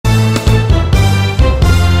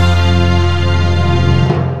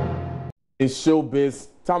In showbiz,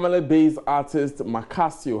 Tamale-based artist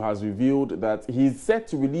Macasio has revealed that he's set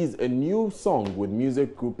to release a new song with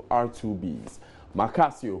music group R2Bs.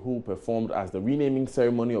 Macasio, who performed as the renaming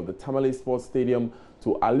ceremony of the Tamale Sports Stadium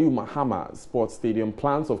to Aliu Mahama Sports Stadium,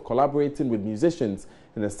 plans of collaborating with musicians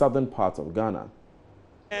in the southern part of Ghana.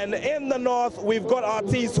 And in the north, we've got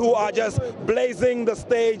artists who are just blazing the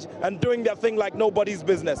stage and doing their thing like nobody's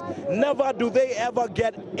business. Never do they ever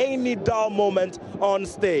get any dull moment on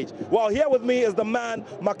stage. Well, here with me is the man,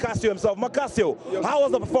 Macasio himself. Macasio, yes. How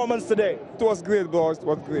was the performance today? It was great, boss. It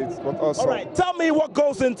was great. But also, all right, tell me what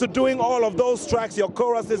goes into doing all of those tracks, your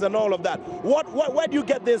choruses and all of that. Where do you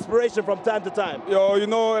get the inspiration from time to time? You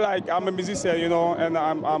know, like I'm a musician, you know, and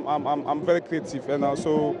I'm very creative, and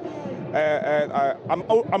also. I'm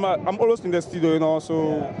always in the studio, you know,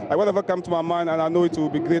 so like whatever comes to my mind and I know it will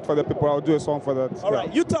be great for the people, I'll do a song for that. All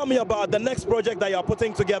right, you tell me about the next project that you're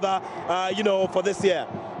putting together, you know, for this year.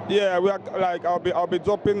 Yeah, we are like I'll be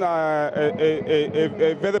dropping a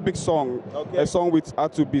very big song, okay. A song with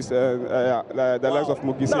R2Bs and the likes of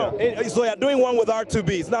Mugis. Now, so you're doing one with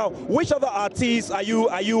R2Bs. Now, which other artists are you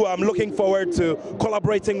looking forward to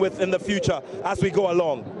collaborating with in the future as we go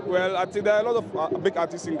along? Well, I think there are a lot of big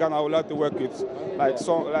artists in Ghana I would like to work with. Like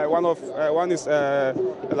one is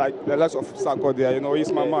like the likes of Sako there. You know,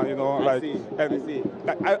 he's my man. You know, like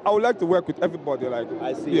I would like to work with everybody. Like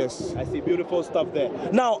I see. Yes, I see beautiful stuff there.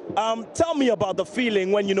 Now, tell me about the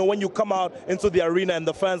feeling when you come out into the arena and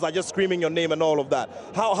the fans are just screaming your name and all of that.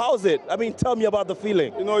 How's it? I mean, tell me about the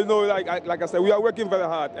feeling. You know, like I said, we are working very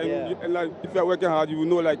hard, and like if you are working hard, you will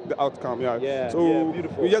know like the outcome. Yeah. So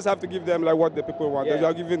beautiful. We just have to give them like what the people want. We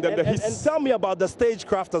are giving them the hits. And tell me about the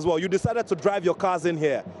stagecraft as well. You decided to drive your cars in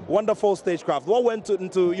here. Wonderful stagecraft. What went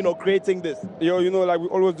into creating this? You know, like we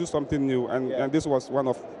always do something new, and this was one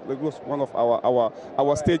of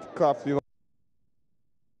our stagecraft. You know.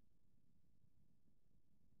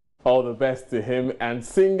 All the best to him. And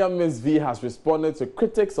singer MzVee has responded to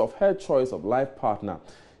critics of her choice of life partner.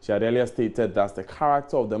 She had earlier stated that the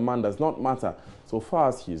character of the man does not matter so far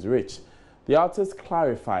as he is rich. The artist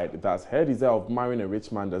clarified that her desire of marrying a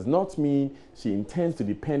rich man does not mean she intends to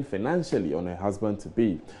depend financially on her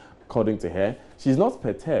husband-to-be. According to her, she's not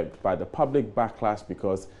perturbed by the public backlash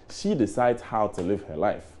because she decides how to live her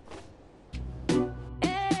life.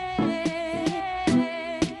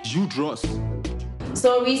 You trust.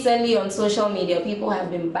 So recently on social media, people have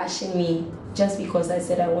been bashing me just because I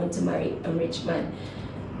said I want to marry a rich man.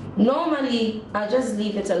 Normally, I just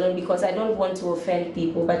leave it alone because I don't want to offend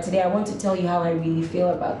people, but today I want to tell you how I really feel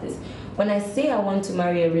about this. When I say I want to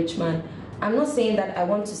marry a rich man, I'm not saying that I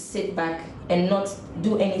want to sit back and not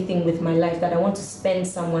do anything with my life, that I want to spend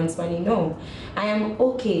someone's money. No, I am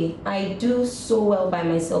okay. I do so well by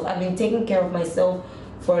myself. I've been taking care of myself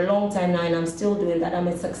for a long time now, and I'm still doing that. I'm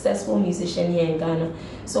a successful musician here in Ghana.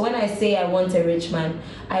 So when I say I want a rich man,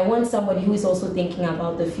 I want somebody who is also thinking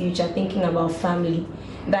about the future, thinking about family,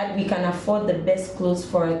 that we can afford the best clothes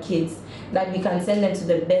for our kids, that we can send them to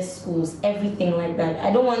the best schools, everything like that.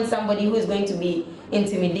 I don't want somebody who is going to be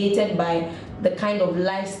intimidated by the kind of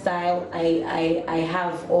lifestyle I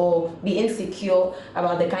have, or be insecure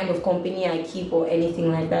about the kind of company I keep or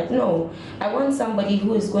anything like that. No, I want somebody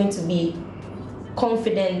who is going to be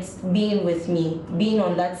confident being with me, being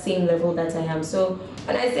on that same level that I am. So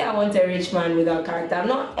when I say I want a rich man without character,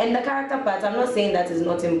 and the character part, I'm not saying that is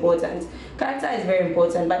not important. Character is very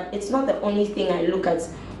important, but it's not the only thing I look at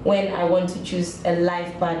when I want to choose a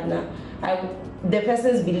life partner. The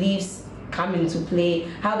person's beliefs come into play,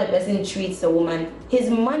 how the person treats a woman, his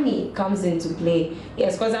money comes into play.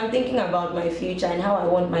 Yes, because I'm thinking about my future and how I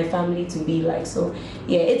want my family to be like. So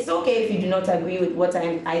yeah, it's okay if you do not agree with what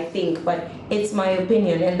I think, but it's my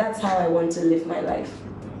opinion, and that's how I want to live my life.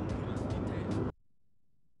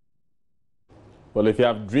 Well, if you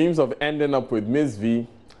have dreams of ending up with MzVee,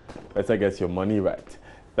 better get your money right.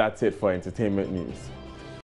 That's it for entertainment news.